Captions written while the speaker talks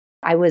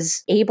I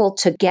was able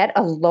to get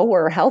a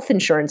lower health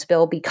insurance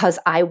bill because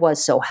I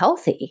was so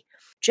healthy.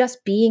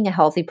 Just being a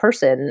healthy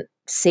person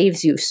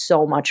saves you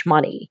so much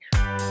money.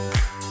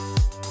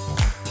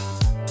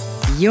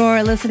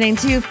 You're listening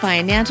to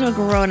Financial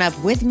Grown Up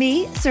with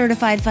me,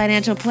 certified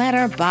financial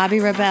planner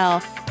Bobbi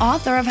Rebell,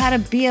 author of How to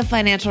Be a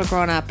Financial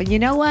Grown Up. And you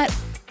know what?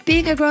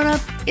 Being a grown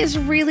up is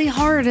really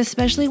hard,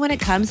 especially when it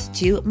comes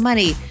to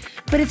money.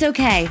 But it's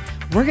okay.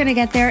 We're going to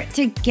get there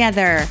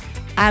together.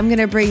 I'm going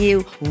to bring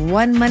you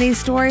one money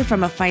story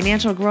from a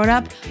financial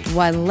grown-up,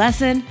 one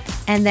lesson,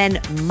 and then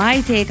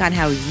my take on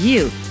how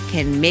you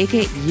can make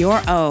it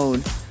your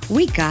own.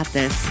 We got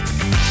this.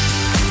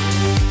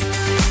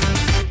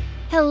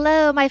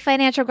 Hello, my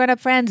financial grown-up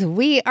friends.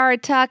 We are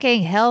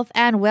talking health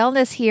and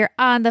wellness here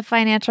on the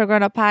Financial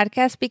Grown-Up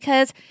Podcast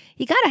because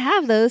you got to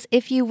have those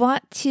if you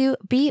want to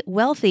be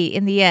wealthy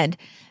in the end.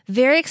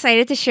 Very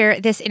excited to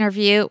share this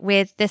interview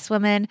with this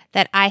woman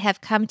that I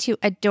have come to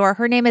adore.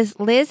 Her name is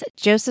Liz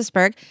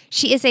Josephsberg.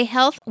 She is a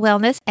health,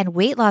 wellness, and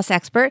weight loss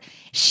expert.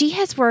 She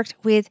has worked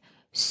with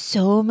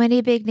so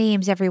many big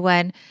names,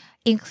 everyone,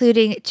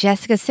 including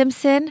Jessica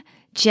Simpson,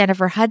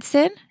 Jennifer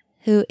Hudson,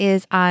 who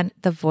is on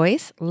The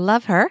Voice.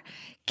 Love her.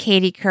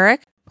 Katie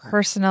Couric,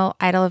 personal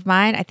idol of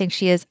mine. I think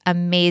she is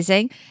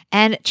amazing.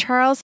 And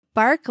Charles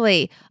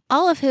Barkley,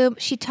 all of whom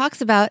she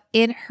talks about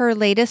in her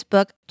latest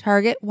book,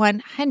 Target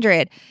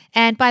 100.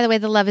 And by the way,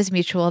 the love is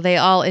mutual. They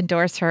all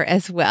endorse her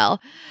as well.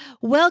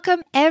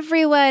 Welcome,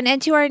 everyone.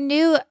 And to our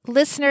new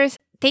listeners,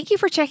 thank you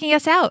for checking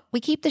us out. We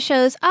keep the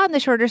shows on the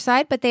shorter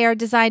side, but they are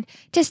designed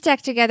to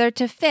stack together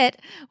to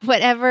fit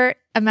whatever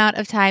amount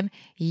of time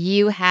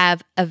you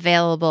have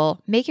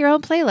available. Make your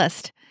own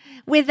playlist.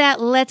 With that,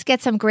 let's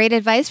get some great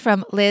advice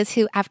from Liz,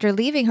 who, after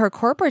leaving her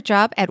corporate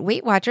job at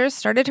Weight Watchers,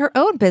 started her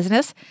own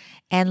business.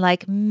 And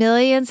like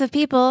millions of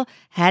people,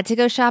 had to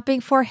go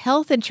shopping for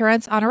health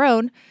insurance on her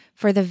own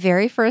for the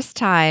very first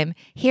time.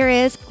 Here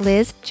is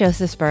Liz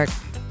Josephsberg.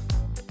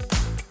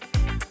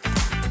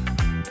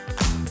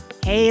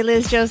 Hey,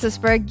 Liz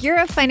Josephsberg, you're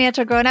a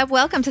financial grown-up.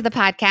 Welcome to the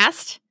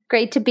podcast.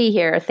 Great to be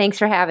here. Thanks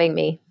for having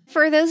me.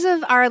 For those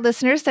of our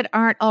listeners that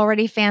aren't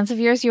already fans of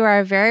yours, you are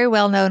a very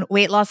well-known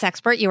weight loss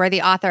expert. You are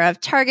the author of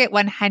Target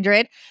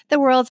 100, the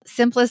world's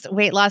simplest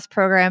weight loss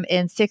program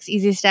in 6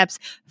 easy steps,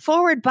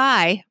 forward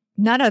by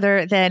none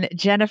other than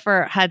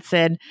Jennifer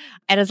Hudson.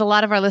 And as a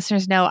lot of our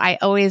listeners know, I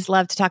always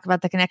love to talk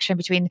about the connection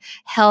between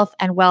health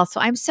and wealth. So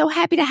I'm so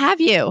happy to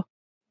have you.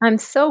 I'm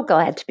so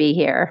glad to be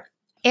here.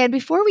 And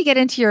before we get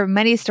into your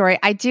money story,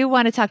 I do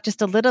want to talk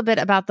just a little bit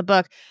about the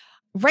book.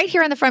 Right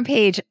here on the front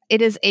page,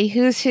 it is a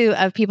who's who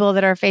of people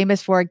that are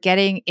famous for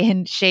getting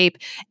in shape.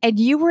 And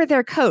you were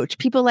their coach.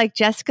 People like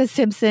Jessica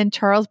Simpson,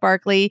 Charles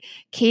Barkley,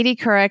 Katie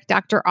Couric,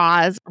 Dr.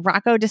 Oz,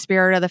 Rocco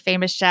DiSpirito, the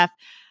famous chef.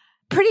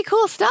 Pretty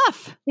cool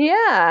stuff.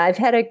 Yeah, I've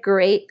had a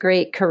great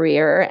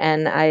career,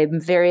 and I'm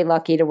very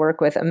lucky to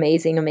work with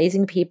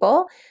amazing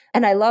people.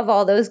 And I love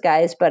all those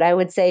guys, but I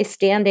would say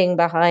standing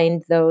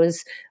behind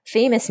those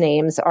famous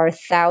names are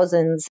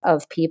thousands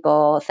of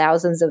people,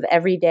 thousands of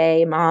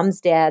everyday moms,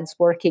 dads,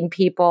 working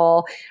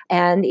people,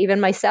 and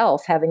even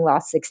myself having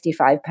lost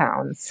 65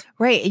 pounds.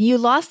 Right. And you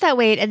lost that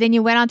weight, and then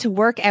you went on to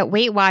work at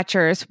Weight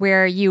Watchers,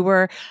 where you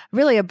were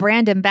really a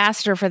brand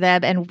ambassador for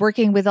them and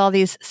working with all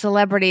these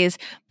celebrities.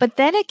 But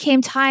then it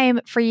came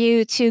time for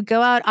you to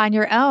go out on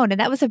your own,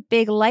 and that was a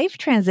big life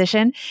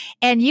transition.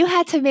 And you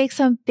had to make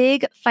some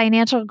big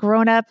financial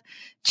grown-up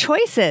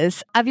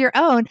choices of your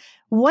own.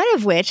 One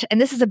of which,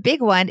 and this is a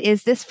big one,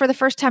 is this: for the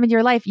first time in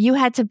your life, you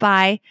had to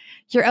buy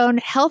your own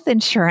health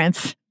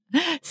insurance.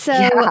 So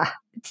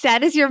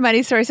that is your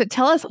money story. So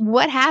tell us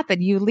what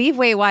happened. You leave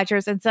Weight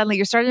Watchers and suddenly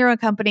you're starting your own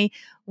company.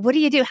 What do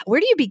you do? Where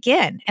do you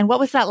begin? And what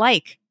was that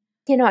like?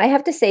 I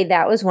have to say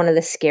that was one of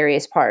the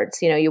scariest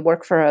parts. You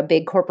work for a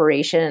big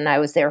corporation, and I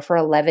was there for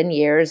 11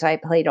 years. I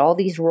played all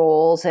these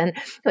roles, and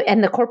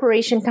the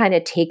corporation kind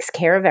of takes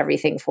care of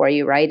everything for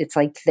you, right? It's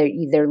like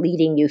they're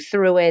leading you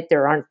through it.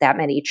 There aren't that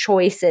many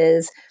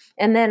choices.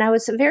 And then I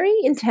was very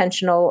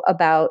intentional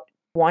about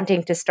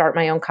wanting to start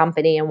my own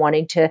company and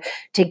wanting to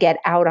get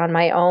out on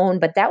my own.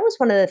 But that was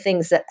one of the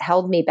things that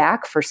held me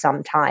back for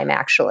some time,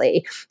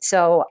 actually.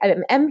 So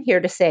I'm here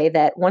to say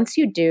that once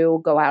you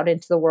do go out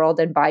into the world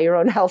and buy your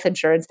own health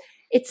insurance,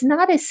 it's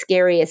not as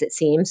scary as it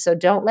seems. So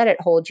don't let it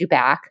hold you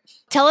back.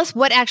 Tell us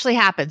what actually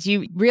happens.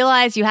 You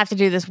realize you have to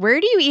do this. Where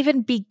do you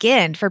even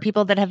begin for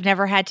people that have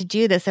never had to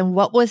do this? And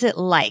what was it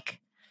like?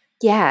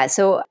 Yeah,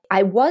 so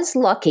I was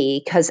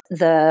lucky because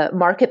the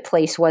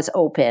marketplace was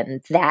open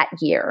that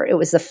year. It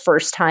was the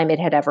first time it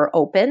had ever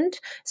opened.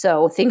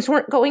 So things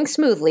weren't going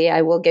smoothly.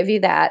 I will give you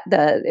that.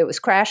 It was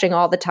crashing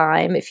all the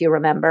time, if you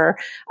remember.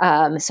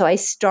 So I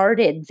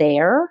started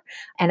there,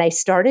 and I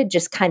started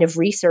just kind of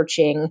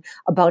researching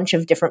a bunch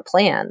of different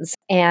plans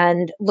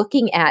and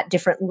looking at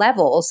different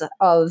levels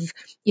of,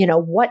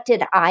 what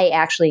did I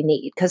actually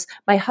need? Because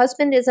my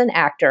husband is an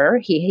actor.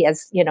 He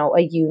has,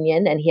 a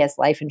union, and he has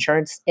life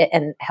insurance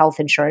and health health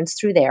insurance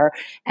through there.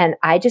 And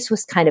I just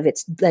was kind of,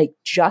 it's like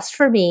just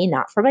for me,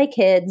 not for my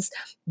kids,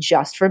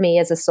 just for me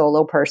as a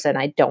solo person.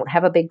 I don't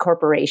have a big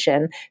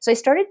corporation. So I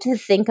started to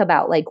think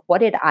about like,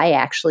 what did I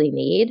actually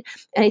need?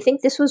 And I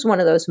think this was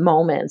one of those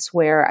moments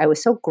where I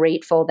was so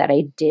grateful that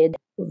I did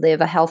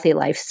live a healthy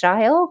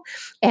lifestyle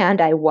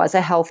and I was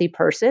a healthy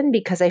person,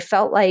 because I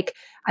felt like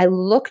I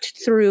looked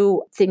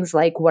through things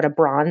like what a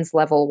bronze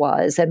level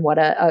was and what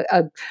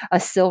a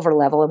silver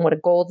level and what a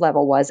gold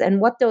level was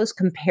and what those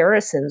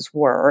comparisons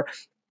were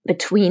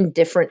between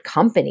different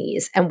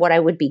companies and what I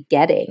would be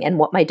getting and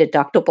what my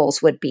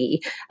deductibles would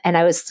be. And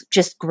I was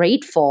just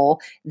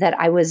grateful that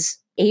I was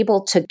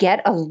able to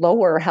get a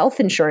lower health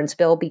insurance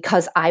bill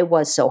because I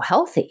was so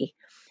healthy.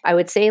 I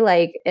would say,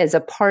 like, as a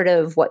part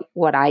of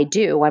what I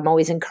do, I'm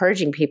always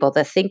encouraging people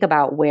to think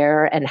about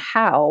where and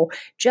how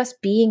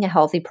just being a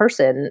healthy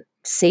person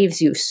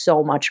saves you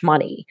so much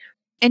money.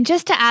 And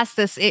just to ask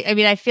this, I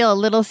mean, I feel a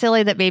little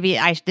silly that maybe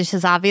this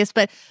is obvious,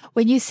 but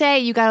when you say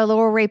you got a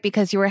lower rate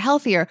because you were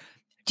healthier,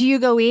 do you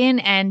go in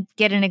and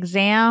get an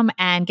exam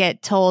and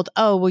get told,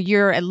 oh, well,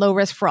 you're at low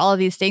risk for all of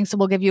these things, so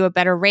we'll give you a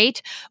better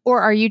rate?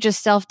 Or are you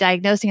just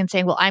self-diagnosing and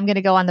saying, well, I'm going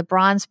to go on the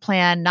bronze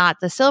plan,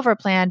 not the silver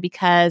plan,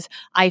 because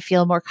I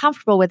feel more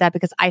comfortable with that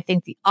because I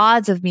think the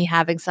odds of me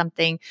having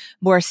something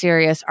more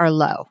serious are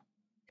low?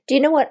 Do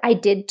you know what? I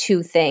did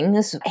two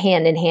things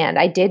hand in hand.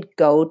 I did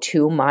go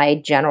to my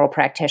general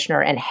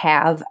practitioner and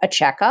have a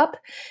checkup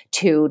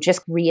to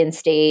just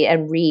reinstate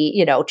and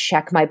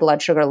check my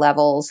blood sugar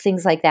levels,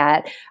 things like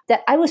that.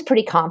 That I was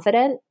pretty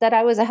confident that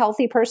I was a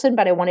healthy person,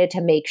 but I wanted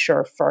to make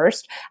sure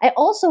first. I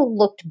also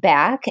looked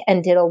back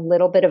and did a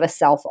little bit of a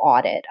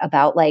self-audit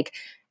about like,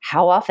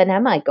 how often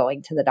am I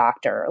going to the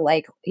doctor?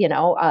 Like,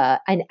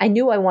 I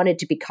knew I wanted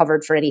to be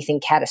covered for anything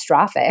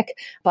catastrophic,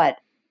 but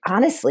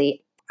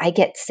honestly, I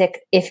get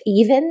sick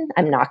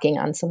I'm knocking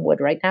on some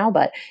wood right now,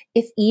 but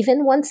if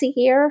even once a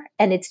year,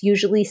 and it's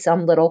usually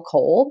some little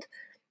cold,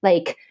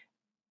 like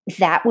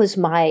that was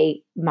my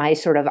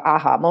sort of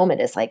aha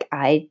moment, is like,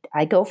 I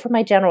go for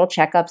my general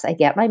checkups, I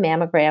get my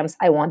mammograms,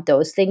 I want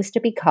those things to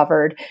be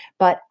covered,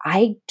 but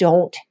I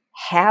don't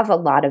have a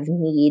lot of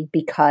need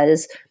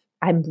because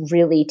I'm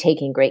really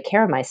taking great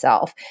care of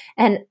myself.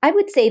 And I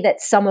would say that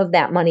some of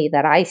that money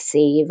that I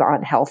save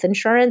on health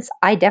insurance,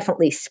 I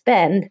definitely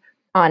spend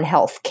on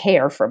health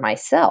care for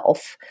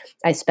myself.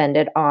 I spend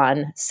it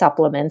on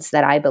supplements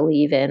that I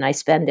believe in. I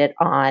spend it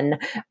on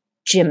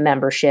gym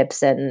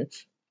memberships and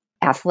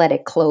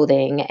athletic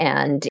clothing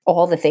and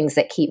all the things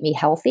that keep me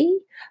healthy,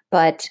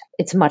 but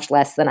it's much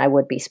less than I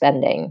would be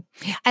spending.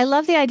 I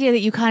love the idea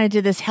that you kind of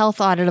did this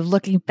health audit of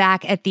looking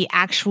back at the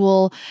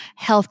actual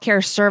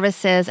healthcare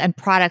services and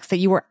products that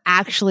you were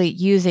actually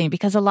using,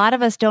 because a lot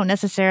of us don't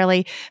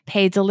necessarily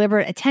pay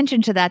deliberate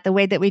attention to that the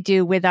way that we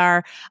do with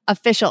our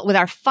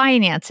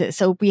finances.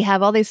 So we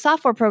have all these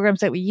software programs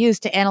that we use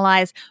to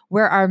analyze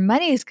where our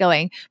money is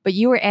going, but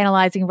you were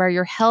analyzing where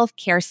your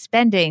healthcare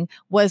spending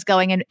was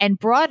going and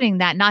broadening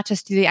that, not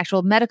just to the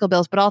actual medical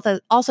bills,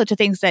 but also to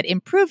things that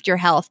improved your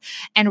health,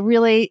 and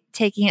really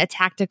taking a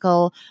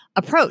tactical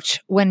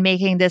approach when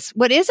making this.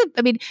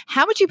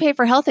 How much you pay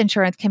for health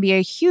insurance can be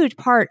a huge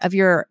part of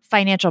your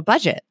financial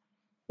budget.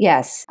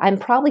 Yes, I'm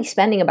probably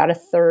spending about a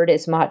third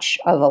as much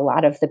of a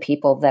lot of the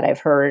people that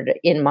I've heard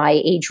in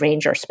my age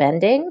range are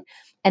spending.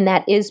 And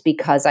that is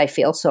because I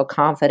feel so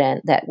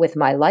confident that with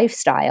my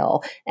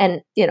lifestyle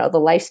and, the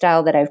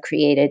lifestyle that I've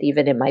created,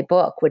 even in my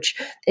book, which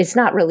it's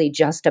not really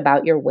just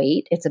about your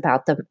weight. It's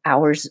about the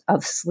hours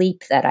of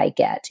sleep that I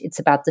get. It's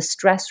about the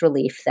stress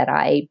relief that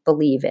I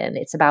believe in.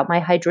 It's about my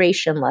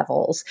hydration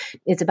levels.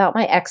 It's about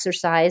my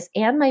exercise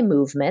and my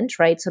movement,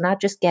 right? So not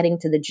just getting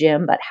to the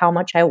gym, but how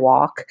much I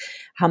walk,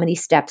 how many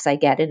steps I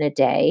get in a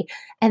day,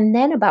 and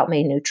then about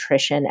my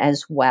nutrition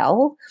as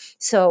well.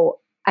 So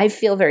I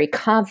feel very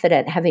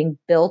confident, having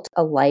built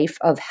a life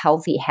of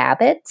healthy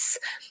habits,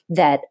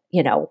 that,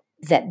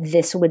 that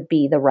this would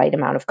be the right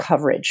amount of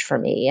coverage for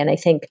me. And I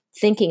think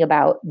thinking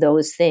about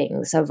those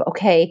things of,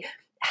 okay,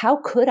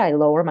 how could I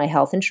lower my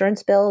health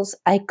insurance bills?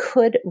 I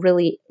could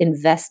really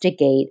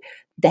investigate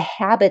the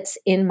habits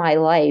in my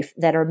life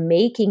that are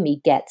making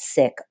me get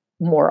sick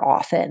more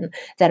often,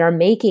 that are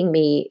making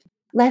me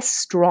less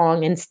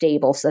strong and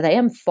stable, so that I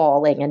am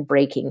falling and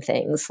breaking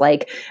things,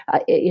 like,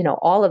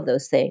 all of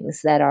those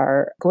things that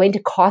are going to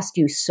cost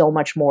you so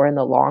much more in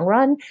the long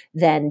run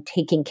than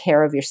taking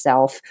care of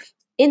yourself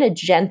in a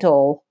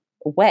gentle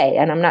way.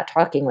 And I'm not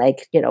talking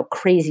like,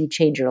 crazy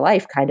change your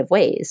life kind of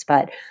ways,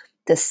 but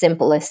the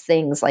simplest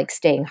things like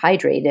staying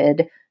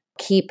hydrated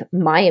keep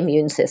my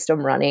immune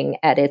system running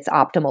at its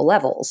optimal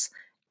levels.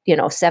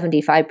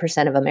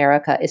 75% of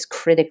America is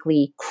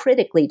critically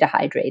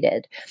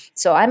dehydrated.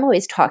 So I'm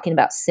always talking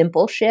about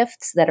simple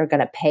shifts that are going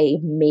to pay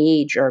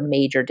major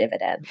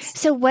dividends.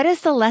 So what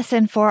is the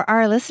lesson for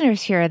our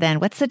listeners here then?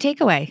 What's the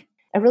takeaway?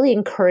 I really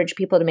encourage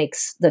people to make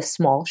the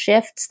small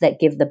shifts that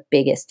give the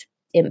biggest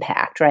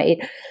impact, right?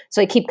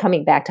 So I keep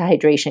coming back to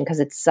hydration because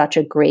it's such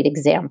a great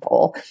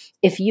example.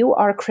 If you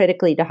are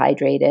critically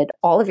dehydrated,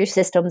 all of your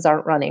systems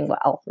aren't running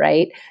well,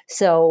 right?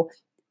 So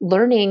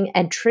learning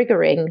and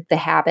triggering the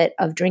habit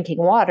of drinking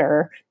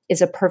water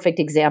is a perfect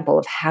example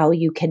of how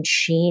you can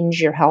change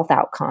your health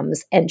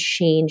outcomes and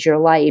change your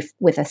life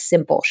with a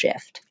simple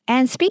shift.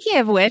 And speaking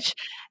of which,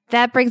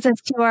 that brings us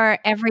to our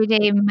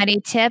everyday money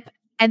tip.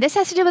 And this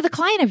has to do with a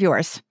client of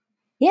yours.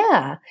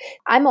 Yeah,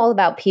 I'm all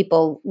about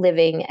people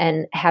living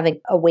and having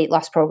a weight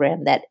loss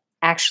program that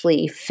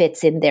actually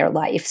fits in their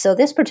life. So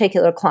this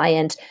particular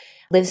client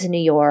lives in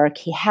New York.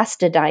 He has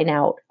to dine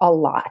out a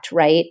lot,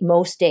 right?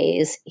 Most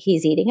days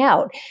he's eating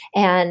out.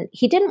 And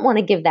he didn't want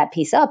to give that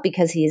piece up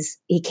because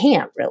he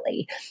can't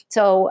really.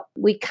 So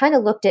we kind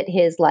of looked at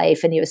his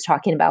life, and he was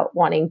talking about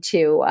wanting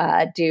to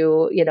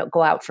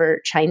go out for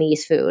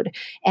Chinese food.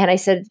 And I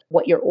said,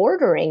 what you're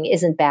ordering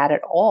isn't bad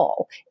at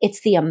all.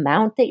 It's the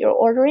amount that you're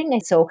ordering.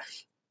 And so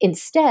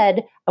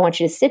instead, I want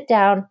you to sit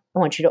down. I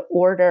want you to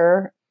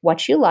order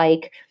what you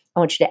like. I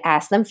want you to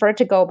ask them for a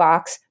to-go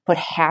box, put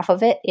half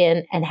of it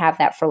in, and have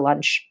that for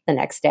lunch the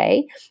next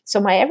day.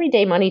 So my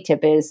everyday money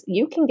tip is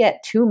you can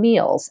get 2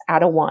 meals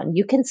out of one.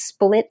 You can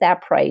split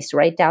that price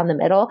right down the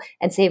middle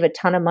and save a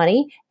ton of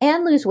money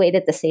and lose weight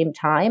at the same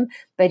time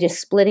by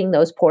just splitting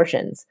those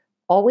portions.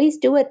 Always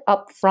do it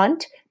up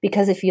front,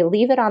 because if you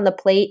leave it on the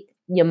plate,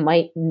 you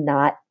might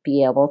not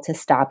be able to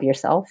stop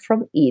yourself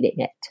from eating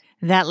it.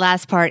 That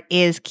last part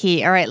is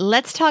key. All right,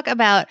 let's talk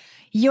about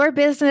your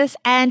business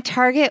and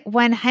Target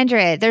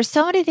 100. There's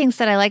so many things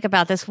that I like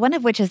about this, one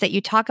of which is that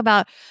you talk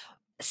about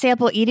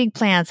sample eating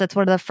plans. That's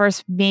one of the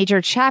first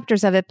major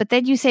chapters of it. But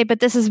then you say, but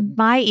this is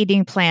my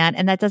eating plan,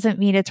 and that doesn't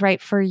mean it's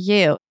right for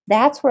you.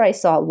 That's where I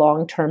saw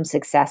long-term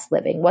success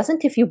living.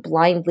 Wasn't if you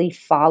blindly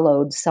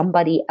followed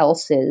somebody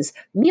else's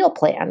meal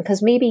plan,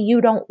 because maybe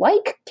you don't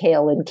like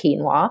kale and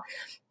quinoa.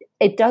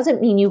 It doesn't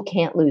mean you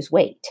can't lose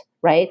weight.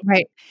 Right?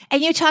 Right.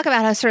 And you talk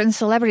about how certain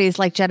celebrities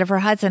like Jennifer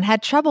Hudson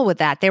had trouble with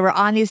that. They were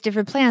on these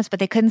different plans, but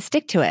they couldn't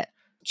stick to it.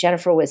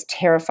 Jennifer was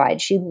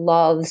terrified. She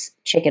loves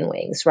chicken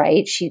wings,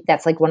 right?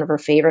 That's like one of her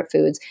favorite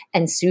foods,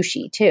 and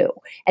sushi too.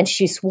 And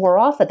she swore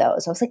off of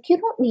those. I was like, you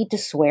don't need to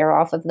swear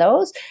off of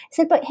those. I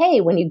said, but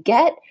hey, when you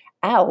get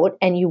out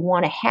and you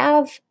want to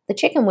have the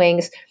chicken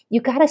wings, you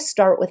got to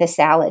start with a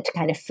salad to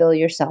kind of fill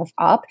yourself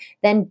up,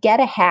 then get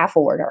a half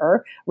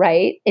order,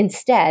 right?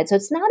 Instead. So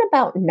it's not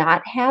about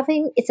not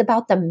having, it's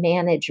about the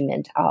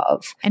management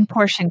of. And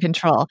portion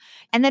control.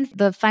 And then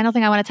the final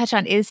thing I want to touch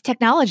on is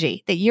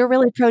technology, that you're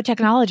really pro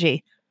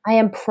technology. I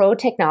am pro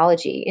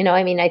technology.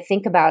 I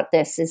think about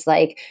this as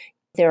like,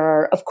 there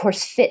are, of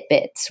course,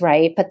 Fitbits,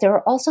 right? But there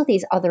are also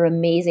these other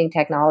amazing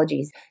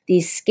technologies,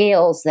 these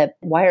scales that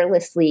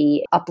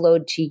wirelessly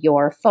upload to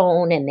your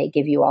phone, and they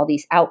give you all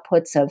these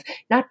outputs of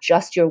not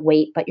just your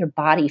weight, but your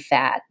body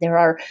fat. There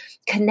are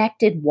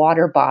connected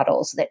water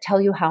bottles that tell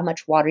you how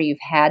much water you've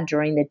had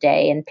during the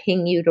day and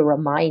ping you to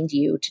remind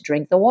you to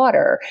drink the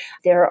water.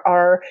 There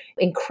are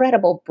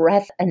incredible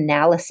breath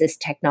analysis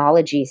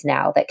technologies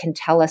now that can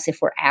tell us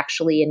if we're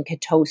actually in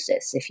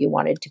ketosis, if you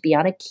wanted to be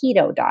on a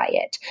keto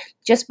diet,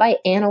 just by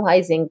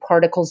analyzing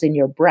particles in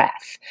your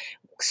breath.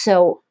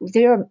 So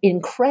there are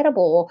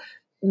incredible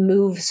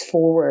moves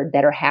forward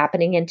that are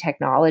happening in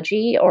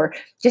technology. Or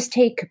just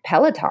take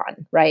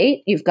Peloton,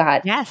 right? You've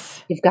got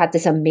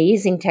this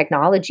amazing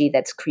technology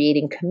that's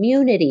creating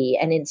community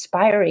and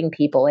inspiring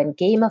people and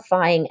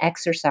gamifying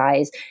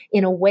exercise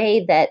in a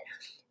way that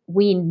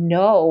we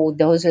know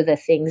those are the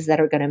things that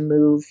are going to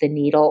move the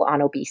needle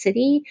on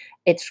obesity.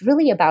 It's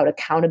really about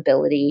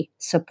accountability,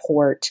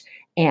 support,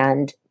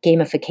 and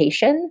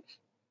gamification.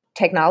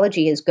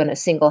 Technology is going to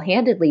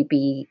single-handedly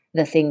be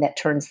the thing that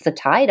turns the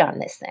tide on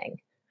this thing.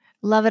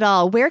 Love it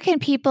all. Where can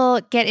people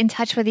get in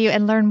touch with you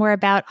and learn more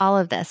about all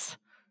of this?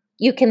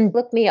 You can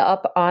look me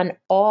up on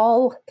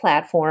all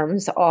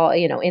platforms,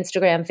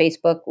 Instagram,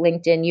 Facebook,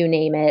 LinkedIn, you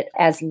name it,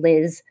 as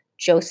Liz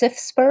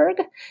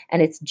Josefsberg,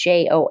 and it's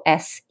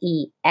JOSEFSBERG.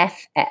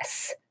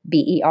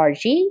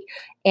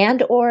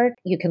 Or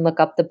you can look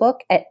up the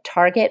book at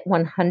Target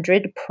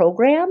 100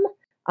 Program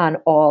on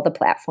all the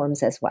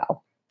platforms as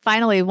well.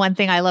 Finally, one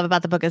thing I love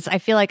about the book is I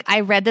feel like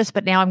I read this,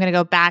 but now I'm going to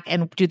go back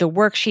and do the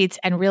worksheets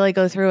and really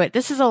go through it.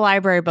 This is a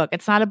library book.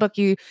 It's not a book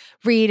you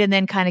read and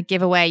then kind of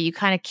give away. You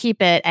kind of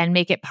keep it and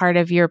make it part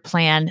of your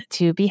plan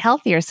to be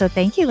healthier. So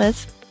thank you,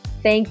 Liz.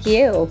 Thank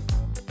you.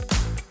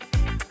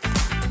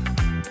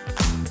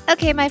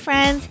 Okay, my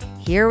friends,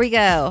 here we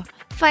go.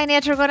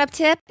 Financial grown-up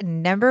tip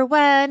number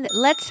 1.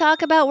 Let's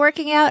talk about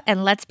working out,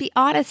 and let's be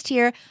honest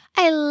here.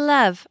 I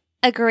love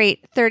a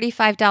great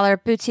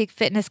 $35 boutique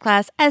fitness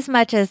class as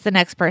much as the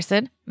next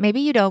person. Maybe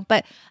you don't,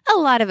 but a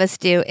lot of us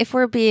do if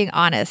we're being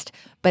honest.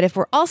 But if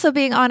we're also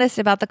being honest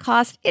about the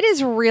cost, it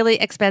is really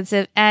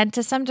expensive and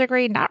to some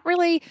degree, not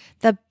really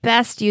the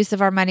best use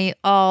of our money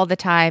all the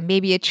time.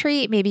 Maybe a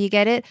treat, maybe you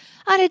get it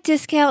on a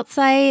discount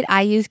site.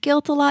 I use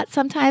Gilt a lot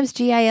sometimes,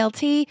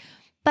 GILT.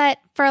 But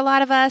for a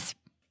lot of us,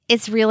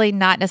 it's really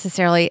not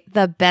necessarily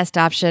the best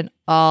option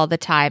all the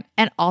time.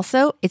 And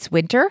also, it's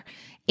winter.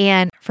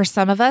 And for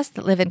some of us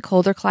that live in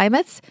colder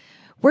climates,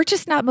 we're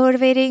just not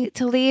motivating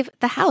to leave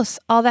the house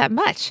all that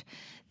much.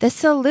 The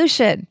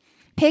solution,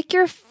 Pick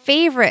your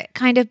favorite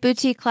kind of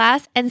boutique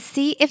class and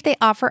see if they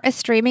offer a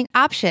streaming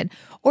option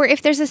or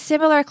if there's a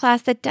similar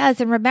class that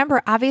does. And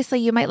remember, obviously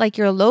you might like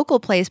your local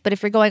place, but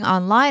if you're going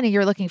online and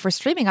you're looking for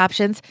streaming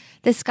options,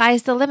 the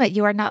sky's the limit.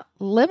 You are not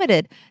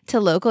limited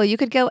to local. You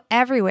could go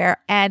everywhere.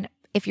 And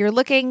if you're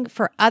looking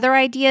for other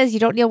ideas, you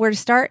don't know where to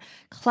start,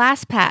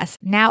 ClassPass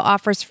now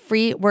offers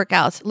free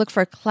workouts. Look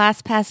for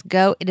ClassPass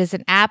Go. It is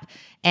an app,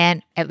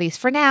 and at least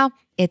for now,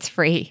 it's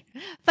free.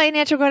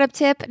 Financial grown-up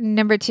tip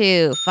number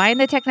 2, find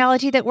the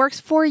technology that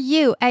works for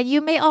you. And you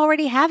may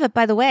already have it,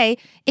 by the way.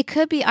 It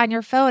could be on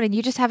your phone and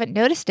you just haven't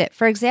noticed it.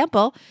 For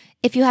example,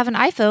 if you have an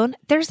iPhone,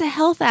 there's a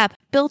health app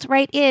built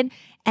right in.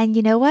 And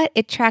you know what?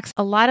 It tracks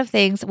a lot of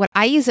things. What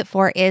I use it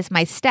for is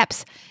my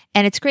steps.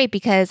 And it's great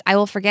because I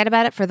will forget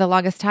about it for the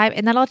longest time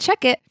and then I'll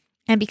check it.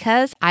 And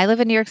because I live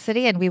in New York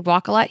City and we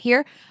walk a lot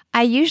here,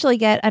 I usually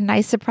get a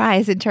nice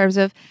surprise in terms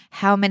of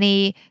how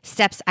many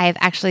steps I have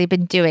actually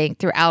been doing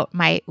throughout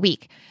my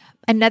week.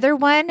 Another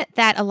one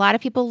that a lot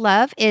of people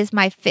love is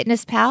my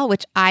MyFitnessPal,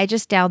 which I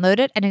just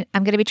downloaded and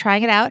I'm going to be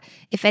trying it out.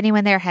 If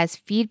anyone there has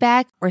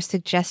feedback or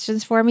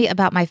suggestions for me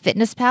about my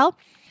MyFitnessPal.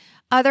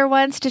 Other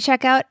ones to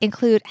check out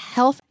include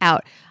Health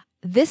Out.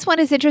 This one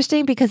is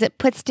interesting because it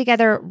puts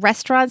together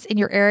restaurants in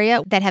your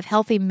area that have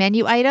healthy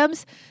menu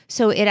items.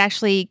 So it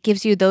actually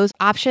gives you those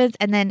options.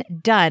 And then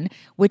Done,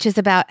 which is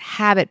about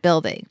habit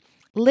building.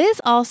 Liz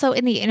also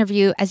in the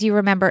interview, as you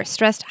remember,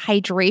 stressed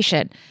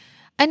hydration.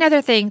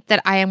 Another thing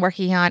that I am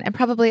working on, and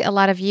probably a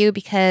lot of you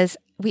because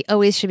we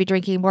always should be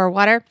drinking more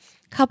water.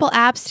 Couple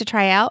apps to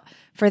try out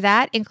for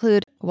that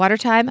include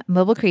WaterTime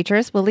Mobile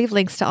Creatures. We'll leave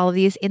links to all of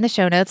these in the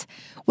show notes,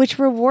 which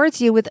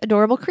rewards you with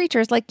adorable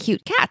creatures like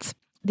cute cats.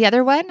 The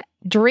other one,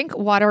 Drink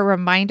Water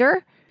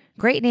Reminder.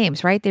 Great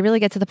names, right? They really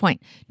get to the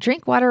point.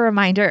 Drink Water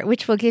Reminder,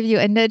 which will give you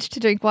a nudge to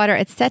drink water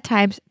at set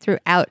times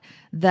throughout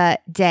the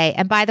day.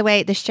 And by the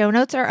way, the show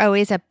notes are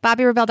always at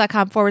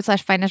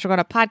bobbyrebell.com/financial grown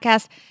up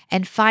podcast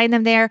and find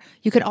them there.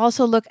 You can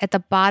also look at the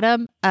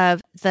bottom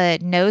of the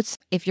notes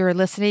if you're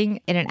listening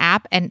in an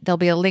app, and there'll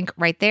be a link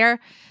right there.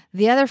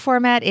 The other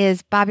format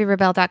is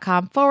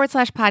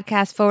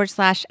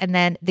bobbyrebell.com/podcast/ and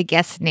then the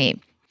guest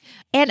name.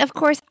 And of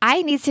course,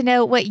 I need to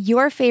know what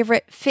your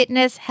favorite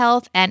fitness,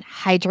 health, and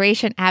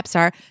hydration apps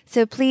are.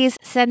 So please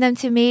send them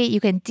to me. You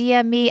can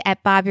DM me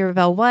at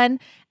BobbyRebell1,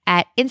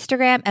 at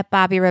Instagram at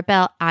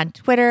BobbyRebell, on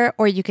Twitter,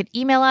 or you can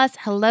email us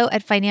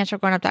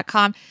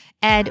hello@financialgrownup.com.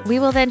 And we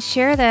will then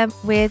share them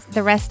with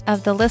the rest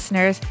of the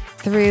listeners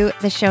through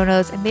the show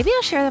notes. And maybe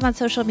I'll share them on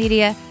social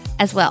media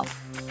as well.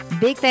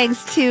 Big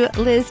thanks to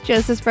Liz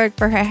Josephsberg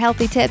for her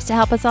healthy tips to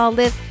help us all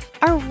live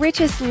our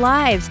richest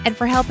lives and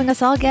for helping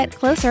us all get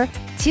closer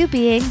to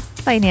being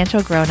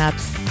financial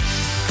grown-ups.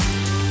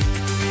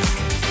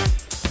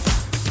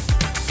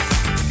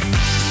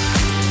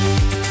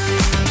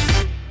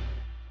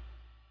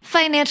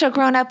 Financial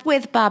Grown-Up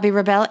with Bobby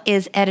Rebell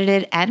is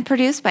edited and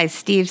produced by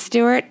Steve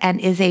Stewart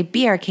and is a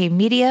BRK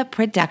Media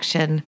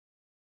production.